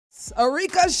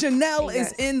Arika Shanell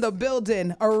Yes. is in the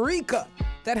building. Arika,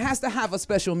 that has to have a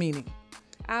special meaning.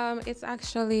 It's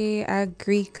actually a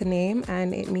Greek name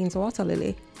and it means water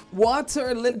lily.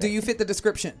 Water lily. Do you fit the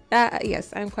description?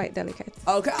 Yes, I'm quite delicate.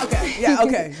 Okay. Yeah,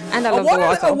 okay. And I love the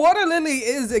water. A water lily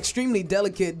is extremely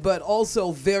delicate, but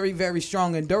also very, very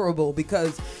strong and durable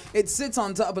because it sits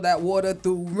on top of that water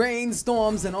through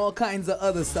rainstorms and all kinds of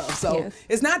other stuff. So Yes.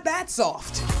 it's not that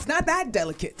soft. It's not that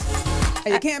delicate.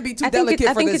 And you can't be too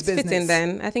delicate for this business. I think it's fitting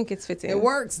then. I think it's fitting. It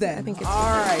works then. I think it's all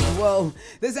right. Well,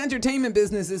 this entertainment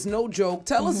business is no joke.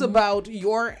 Tell us about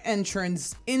your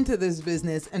entrance into this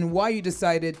business and why you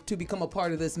decided to become a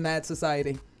part of this mad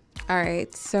society. All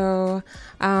right. So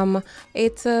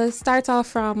it starts off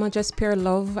from just pure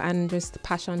love and just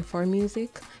passion for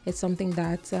music. It's something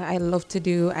that I love to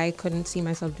do. I couldn't see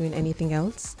myself doing anything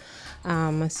else.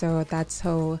 So that's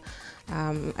how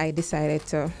I decided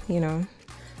to,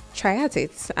 try at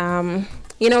it.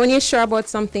 When you're sure about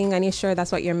something and you're sure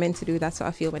that's what you're meant to do, that's how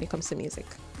I feel when it comes to music.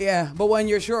 Yeah, but when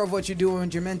you're sure of what you're doing,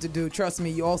 what you're meant to do, trust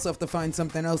me, you also have to find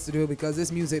something else to do because this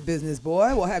music business,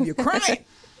 boy, will have you crying.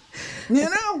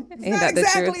 It's not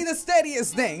exactly the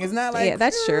steadiest thing. It's not like... Yeah,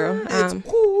 that's true.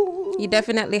 You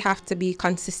definitely have to be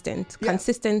consistent. Yeah.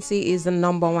 Consistency is the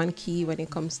 #1 key when it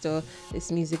comes to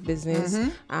this music business.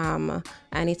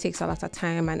 And it takes a lot of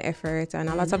time and effort, and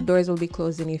a lot of doors will be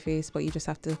closed in your face, but you just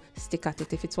have to stick at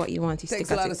it. If it's what you want, you stick at it.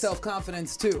 Takes a lot of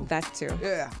self-confidence, too. That, too.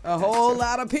 Yeah, a whole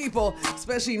lot of people,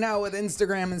 especially now with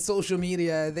Instagram and social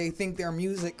media, they think they're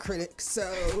music critics,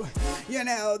 so,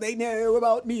 they know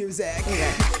about music.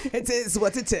 Yeah. It is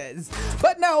what it is.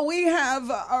 But no, we have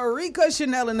Arika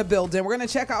Shanell in the building. We're going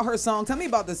to check out her song. Tell me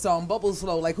about this song, Bubble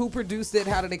Slow. Like, who produced it?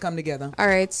 How did they come together? All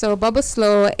right, so Bubble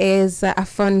Slow is a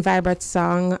fun, vibrant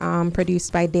song produced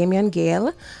by Damian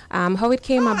Gale. How it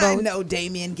came about... I know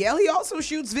Damian Gale. He also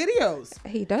shoots videos.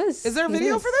 He does. Is there a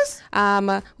video for this?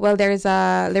 Well, there's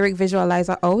a lyric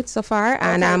visualizer out so far,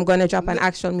 and I'm going to drop an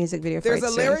actual music video for it.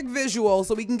 There's a lyric visual,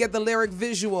 so we can get the lyric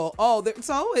visual. Oh,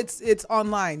 so it's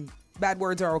online. Bad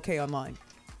words are okay online,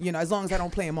 as long as I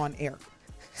don't play them on air.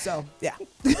 So, yeah.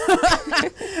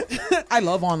 I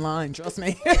love online, trust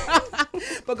me.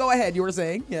 But go ahead, you were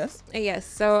saying, yes? Yes,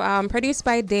 so produced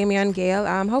by Damian Gale.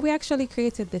 How we actually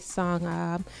created this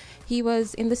song, he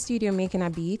was in the studio making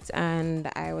a beat, and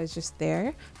I was just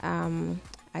there.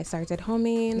 I started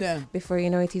humming. Yeah. Before you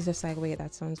know it, he's just like, wait,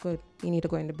 that sounds good. You need to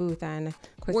go in the booth. And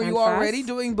were you already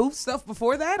doing booth stuff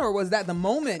before that? Or was that the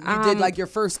moment you did like your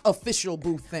first official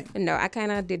booth thing? No, I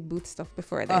kind of did booth stuff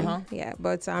before then. Yeah,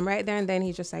 but right there and then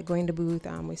he just like go in the booth.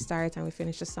 We start and we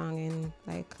finish the song in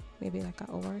maybe an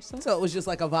hour or so. So it was just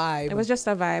like a vibe. It was just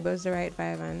a vibe. It was the right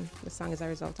vibe, and the song is a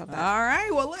result of that. All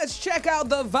right, well, let's check out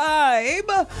the vibe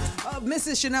of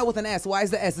Mrs. Shanell with an S. Why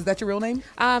is the S? Is that your real name?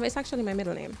 It's actually my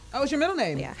middle name. Oh, it's your middle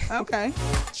name? Yeah. Okay.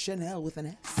 Shanell with an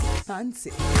S.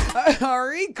 Fancy.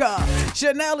 Arika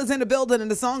Shanell is in the building, and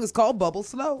the song is called Bubble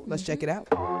Slow. Let's check it out.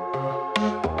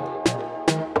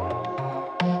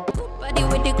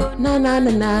 Na na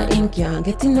na na, ink can't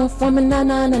get enough from me. Na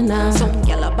na na na. Some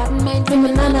gyal a bad mind from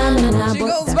me. Na na na na. She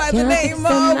goes by the name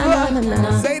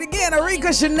of. Say it again, Arika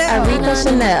Shanell. Arika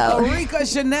Shanell. Arika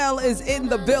Shanell is in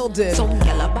the building.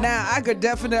 Now I could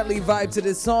definitely vibe to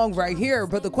this song right here,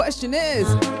 but the question is,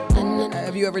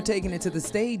 have you ever taken it to the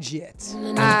stage yet?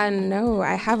 No,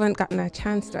 I haven't gotten a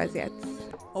chance to as yet.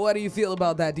 What do you feel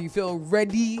about that? Do you feel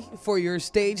ready for your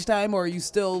stage time, or are you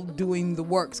still doing the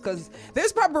works? Because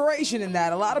there's preparation in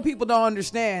that. A lot of people don't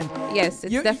understand. Yes,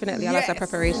 it's definitely a lot of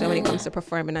preparation when it comes to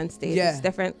performing on stage. Yeah. It's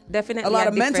definitely a lot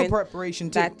of mental preparation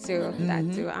too. That too,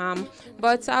 that too.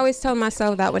 But I always tell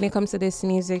myself that when it comes to this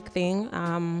music thing,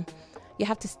 you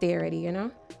have to stay ready,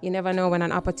 You never know when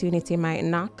an opportunity might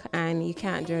knock, and you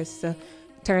can't just...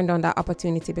 turn down that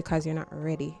opportunity because you're not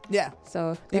ready. Yeah.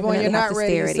 So even when you're not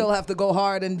ready, you still have to go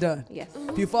hard and done. Yes.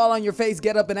 If you fall on your face,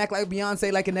 get up and act like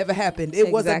Beyonce like it never happened.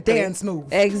 It was a dance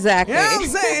move. Exactly. You know what I'm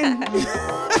saying?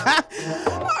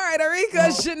 All right,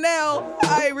 Arika Shanell.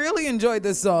 I really enjoyed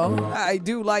this song. I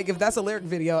do like, if that's a lyric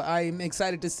video, I'm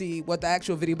excited to see what the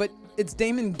actual video, but it's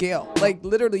Damian Gale. Like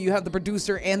literally you have the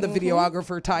producer and the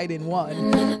videographer tied in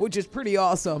one, which is pretty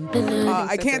awesome.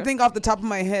 I can't think off the top of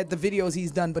my head the videos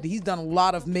he's done, but he's done a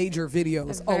lot of major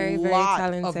videos. Very, a lot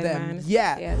very of them. Man.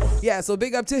 Yeah. Yes. Yeah. So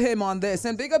big up to him on this,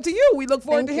 and big up to you. We look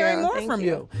forward to hearing more from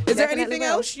you. Is there anything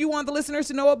else you want the listeners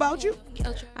to know about you?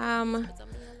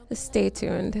 Stay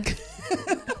tuned.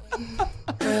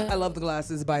 I love the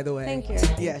glasses, by the way. Thank you.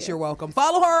 Yes, you're welcome.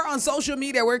 Follow her on social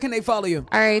media. Where can they follow you?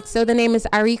 All right. So the name is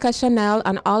Arika Shanell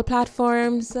on all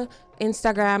platforms.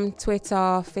 Instagram,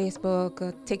 Twitter,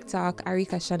 Facebook, TikTok,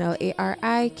 Arika Shanell,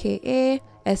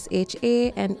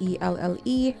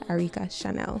 Shanelle, Arika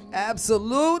Shanell.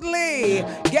 Absolutely.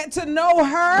 Get to know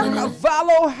her,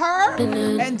 follow her,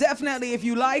 and definitely, if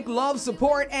you like, love,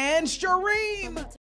 support, and stream.